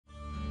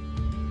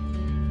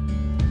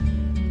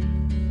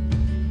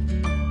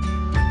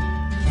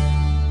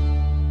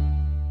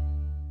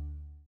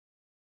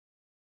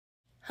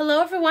Hello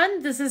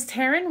everyone, this is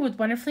Taryn with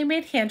Wonderfully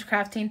Made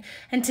Handcrafting,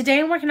 and today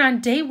I'm working on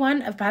day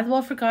one of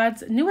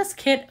ByTheWell4God's newest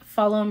kit,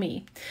 Follow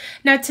Me.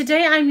 Now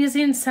today I'm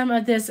using some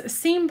of this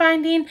seam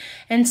binding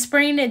and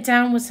spraying it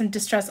down with some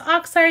distress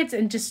oxides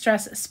and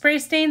distress spray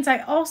stains. I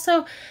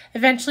also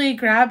eventually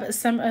grab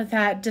some of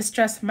that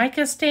distress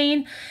mica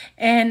stain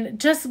and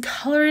just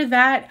color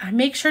that. I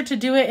make sure to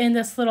do it in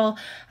this little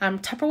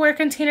Tupperware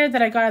container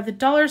that I got at the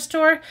dollar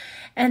store,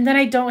 and then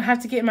I don't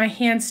have to get my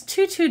hands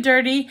too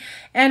dirty.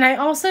 And I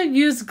also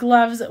use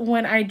gloves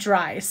when I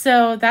dry,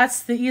 so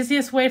that's the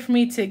easiest way for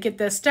me to get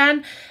this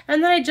done.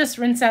 And then I just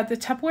rinse out the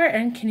Tupperware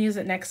and can use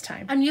it next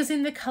time. I'm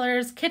using the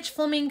colors Kitsch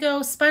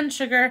Flamingo, Spun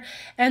Sugar,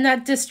 and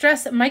that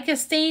Distress Mica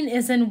Stain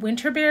is in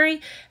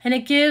Winterberry, and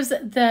it gives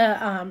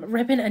the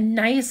ribbon a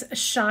nice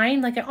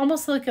shine, like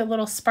almost like a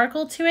little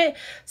sparkle to it,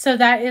 so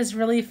that is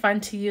really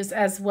fun to use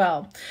as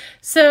well.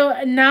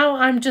 So now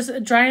I'm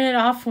just drying it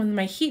off with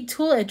my heat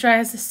tool. It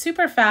dries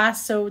super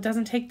fast, so it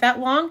doesn't take that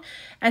long,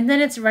 and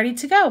then it's ready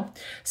to go.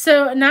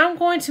 So now I'm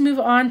going to move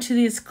on to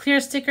these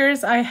clear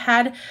stickers. I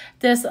had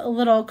this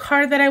little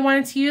card that I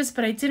wanted to use,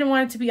 but I didn't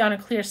want it to be on a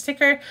clear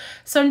sticker,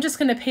 so I'm just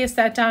going to paste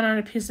that down on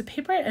a piece of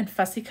paper and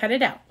fussy cut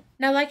it out.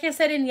 Now, like I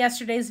said in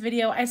yesterday's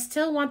video, I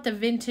still want the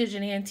vintage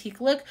and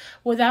antique look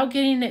without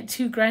getting it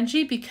too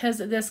grungy because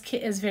this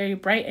kit is very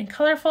bright and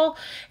colorful.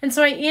 And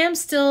so I am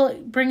still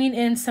bringing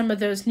in some of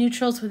those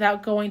neutrals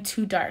without going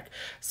too dark.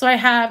 So I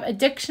have a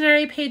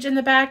dictionary page in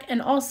the back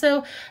and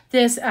also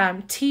this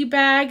tea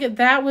bag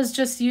that was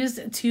just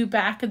used to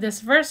back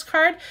this verse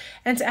card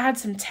and to add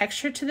some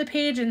texture to the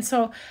page. And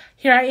so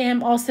here I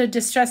am also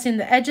distressing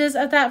the edges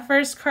of that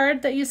verse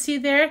card that you see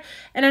there.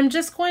 And I'm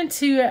just going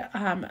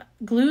to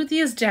glue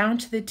these down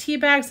to the tea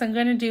bags. I'm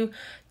going to do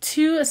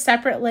 2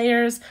 separate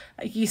layers.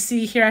 You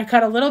see here I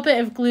got a little bit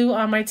of glue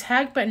on my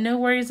tag, but no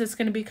worries, it's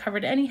going to be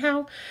covered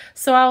anyhow.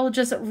 So I'll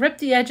just rip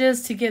the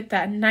edges to get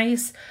that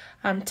nice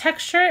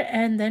texture,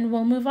 and then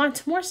we'll move on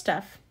to more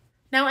stuff.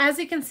 Now, as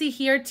you can see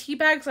here, tea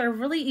bags are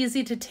really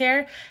easy to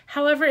tear.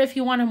 However, if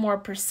you want a more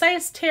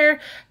precise tear,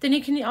 then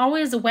you can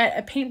always wet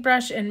a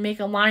paintbrush and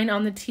make a line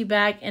on the tea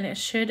bag, and it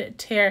should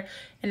tear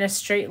in a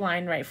straight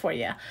line right for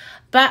you.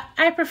 But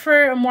I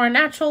prefer a more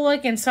natural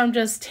look, and so I'm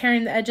just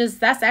tearing the edges.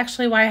 That's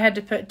actually why I had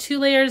to put 2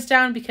 layers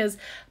down, because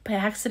by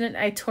accident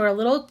I tore a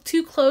little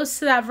too close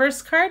to that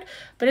verse card,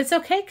 but it's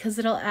okay because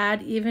it'll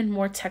add even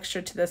more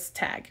texture to this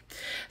tag.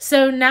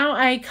 So now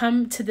I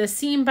come to the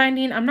seam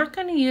binding. I'm not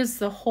going to use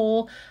the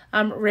whole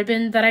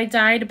ribbon that I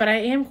dyed, but I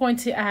am going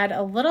to add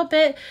a little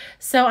bit.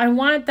 So I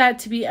want that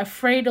to be a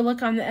frayed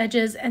look on the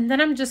edges, and then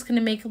I'm just going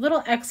to make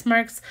little X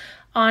marks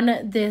on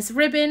this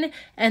ribbon,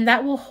 and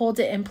that will hold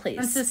it in place.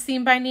 Once the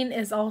seam binding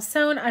is all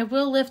sewn, I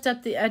will lift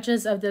up the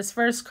edges of this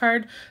verse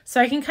card so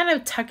I can kind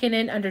of tuck it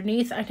in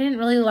underneath. I didn't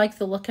really like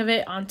the look of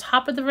it on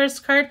top of the verse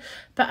card,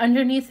 but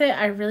underneath it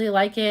I really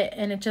like it,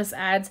 and it just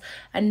adds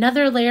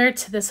another layer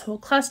to this whole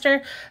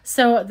cluster.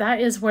 So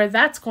that is where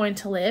that's going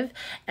to live.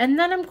 And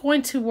then I'm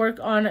going to work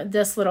on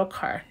this little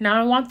card.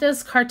 Now I want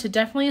this card to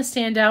definitely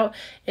stand out.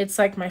 It's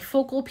like my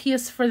focal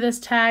piece for this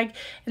tag,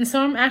 and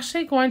so I'm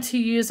actually going to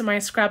use my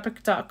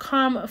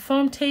scrapbook.com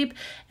foam tape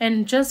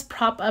and just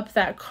prop up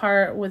that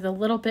card with a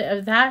little bit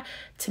of that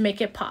to make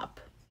it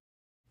pop.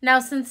 Now,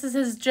 since this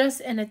is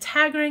just in a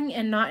tag ring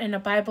and not in a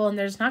Bible, and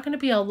there's not going to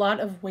be a lot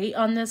of weight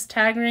on this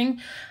tag ring,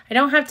 I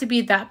don't have to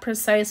be that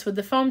precise with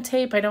the foam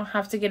tape. I don't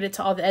have to get it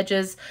to all the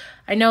edges.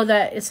 I know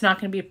that it's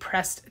not going to be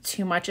pressed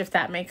too much, if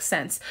that makes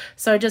sense.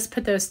 So I just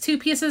put those 2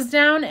 pieces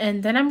down,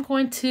 and then I'm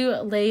going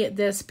to lay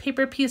this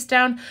paper piece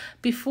down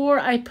before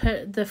I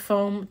put the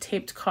foam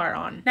taped card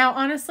on. Now,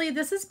 honestly,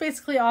 this is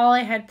basically all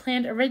I had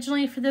planned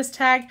originally for this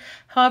tag.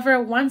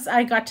 However, once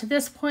I got to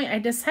this point, I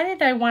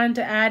decided I wanted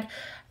to add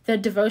the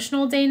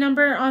devotional day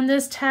number on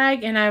this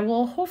tag, and I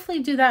will hopefully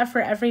do that for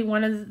every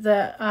one of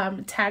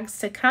the tags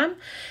to come.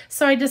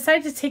 So I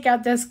decided to take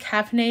out this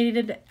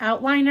Caffeinated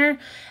Outliner,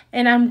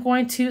 and I'm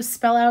going to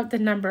spell out the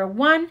number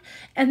 1,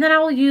 and then I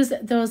will use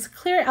those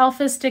clear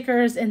alpha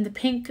stickers in the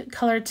pink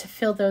color to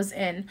fill those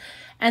in.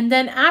 And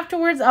then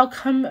afterwards, I'll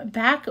come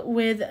back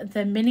with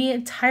the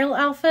mini tile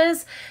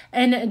alphas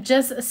and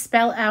just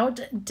spell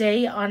out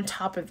day on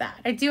top of that.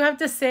 I do have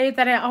to say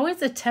that I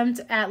always attempt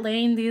at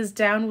laying these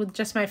down with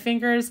just my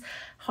fingers.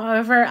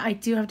 However, I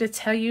do have to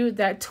tell you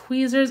that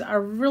tweezers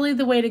are really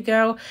the way to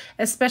go,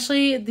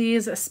 especially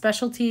these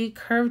specialty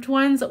curved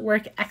ones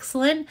work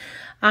excellent.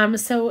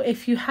 So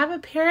if you have a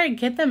pair,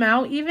 get them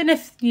out. Even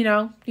if,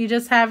 you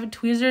just have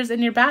tweezers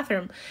in your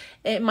bathroom,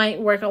 it might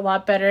work a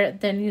lot better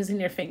than using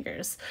your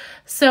fingers.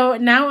 So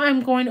now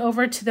I'm going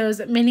over to those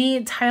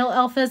mini tile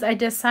alphas. I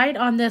decide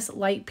on this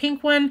light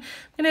pink one.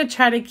 I'm going to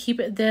try to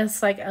keep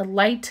this like a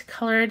light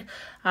colored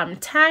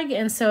tag,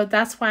 and so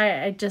that's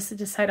why I just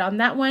decide on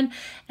that one.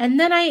 And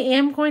then I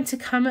am going to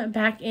come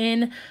back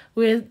in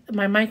with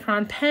my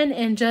micron pen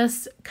and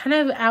just kind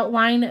of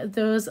outline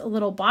those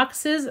little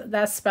boxes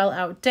that spell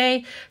out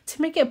day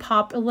to make it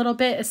pop a little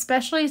bit,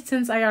 especially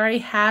since I already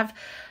have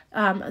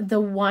the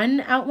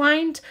 1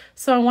 outlined,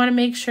 so I want to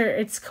make sure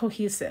it's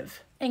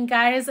cohesive. And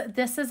guys,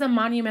 this is a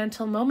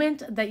monumental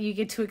moment that you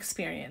get to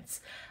experience.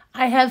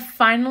 I have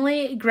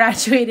finally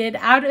graduated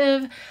out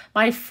of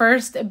my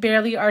first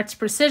Barely Arts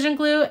Precision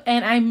Glue,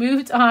 and I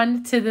moved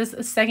on to this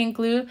second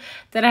glue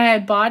that I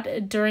had bought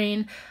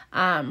during,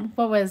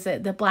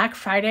 the Black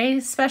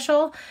Friday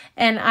special.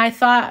 And I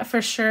thought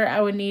for sure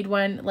I would need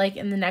one like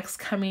in the next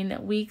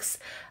coming weeks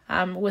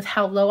with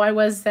how low I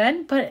was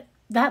then, but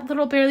that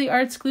little Barely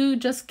Arts glue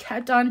just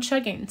kept on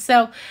chugging.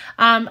 So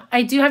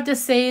I do have to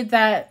say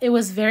that it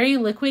was very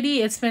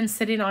liquidy. It's been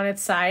sitting on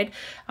its side.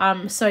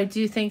 So I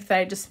do think that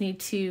I just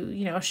need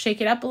to, shake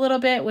it up a little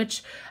bit,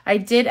 which I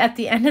did at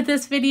the end of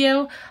this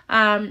video.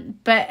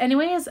 But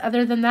anyways,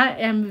 other than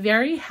that, I'm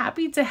very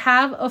happy to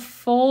have a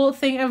full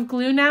thing of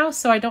glue now.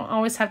 So I don't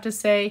always have to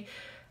say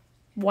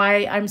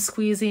why I'm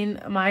squeezing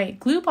my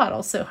glue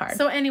bottle so hard.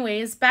 So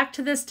anyways, back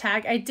to this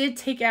tag. I did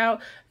take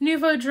out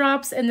Nuvo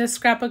drops in the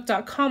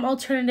scrapbook.com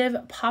alternative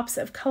pops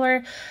of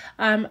color.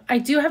 I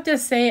do have to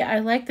say I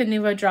like the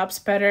Nuvo drops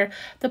better.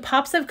 The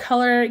pops of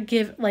color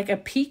give like a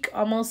peak,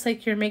 almost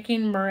like you're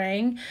making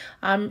meringue,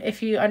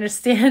 if you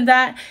understand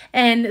that.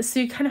 And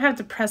so you kind of have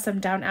to press them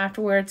down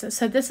afterwards.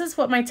 So this is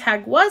what my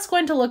tag was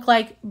going to look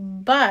like,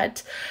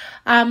 but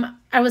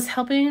I was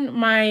helping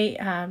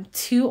my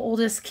two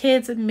oldest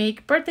kids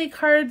make birthday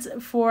cards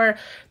for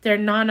their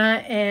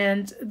Nana,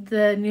 and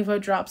the Nuvo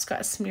drops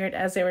got smeared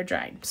as they were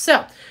drying.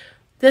 So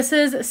this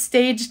is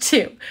stage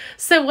 2.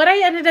 So what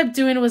I ended up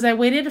doing was I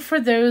waited for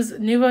those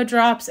Nuvo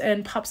drops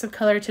and pops of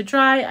color to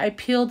dry. I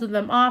peeled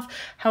them off.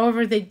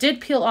 However, they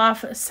did peel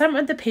off some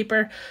of the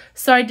paper,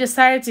 so I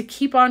decided to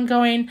keep on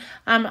going.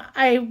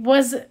 I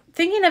was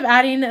thinking of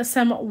adding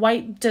some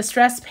white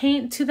distress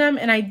paint to them,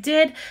 and I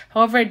did.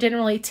 However, it didn't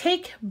really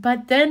take,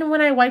 but then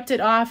when I wiped it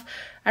off,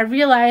 I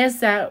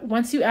realized that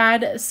once you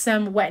add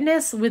some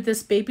wetness with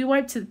this baby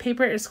wipe to the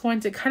paper, it's going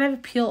to kind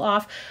of peel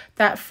off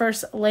that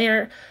first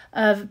layer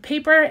of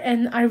paper,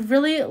 and I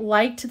really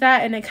liked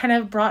that, and it kind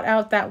of brought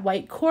out that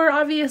white core,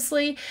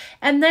 obviously.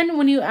 And then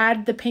when you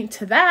add the paint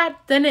to that,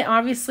 then it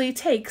obviously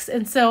takes.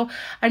 And so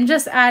I'm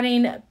just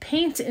adding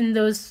paint in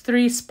those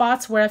 3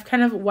 spots where I've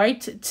kind of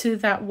wiped to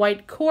that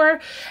white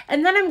core,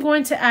 and then I'm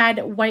going to add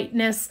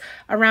whiteness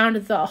around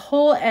the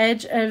whole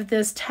edge of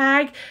this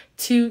tag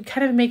to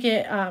kind of make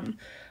it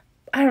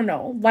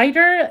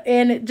lighter,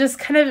 and it just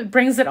kind of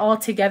brings it all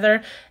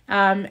together.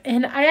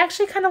 And I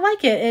actually kind of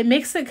like it. It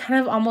makes it kind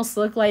of almost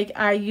look like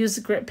I use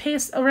grit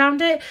paste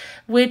around it,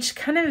 which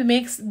kind of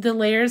makes the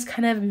layers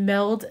kind of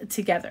meld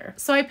together.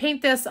 So I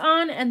paint this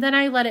on and then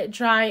I let it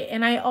dry,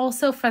 and I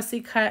also fussy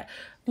cut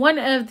one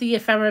of the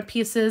ephemera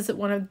pieces,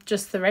 one of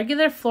just the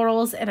regular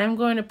florals, and I'm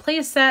going to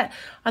place that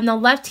on the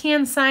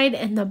left-hand side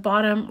and the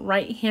bottom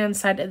right-hand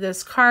side of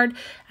this card,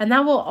 and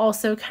that will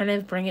also kind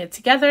of bring it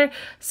together.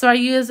 So I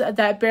use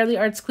that Barely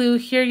Arts glue.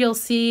 Here you'll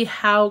see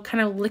how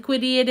kind of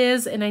liquidy it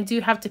is, and I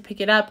do have to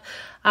pick it up.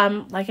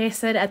 Like I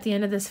said at the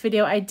end of this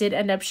video, I did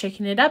end up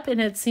shaking it up,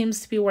 and it seems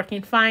to be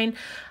working fine.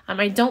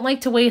 I don't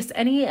like to waste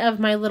any of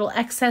my little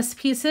excess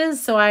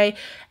pieces, so I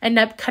end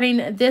up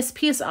cutting this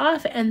piece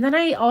off, and then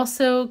I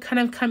also kind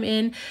of come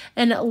in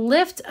and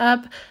lift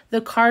up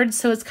the card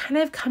so it's kind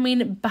of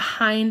coming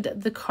behind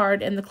the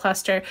card in the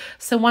cluster.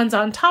 So one's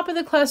on top of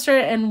the cluster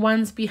and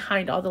one's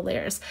behind all the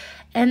layers.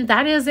 And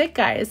that is it,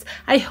 guys.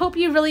 I hope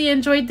you really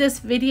enjoyed this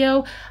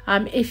video.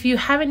 If you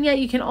haven't yet,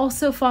 you can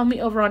also follow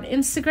me over on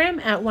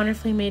Instagram at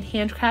Wonderfully Made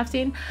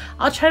Handcrafting.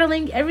 I'll try to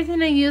link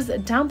everything I use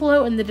down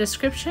below in the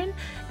description,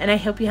 and I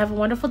hope you have a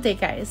wonderful day,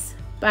 guys.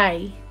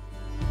 Bye.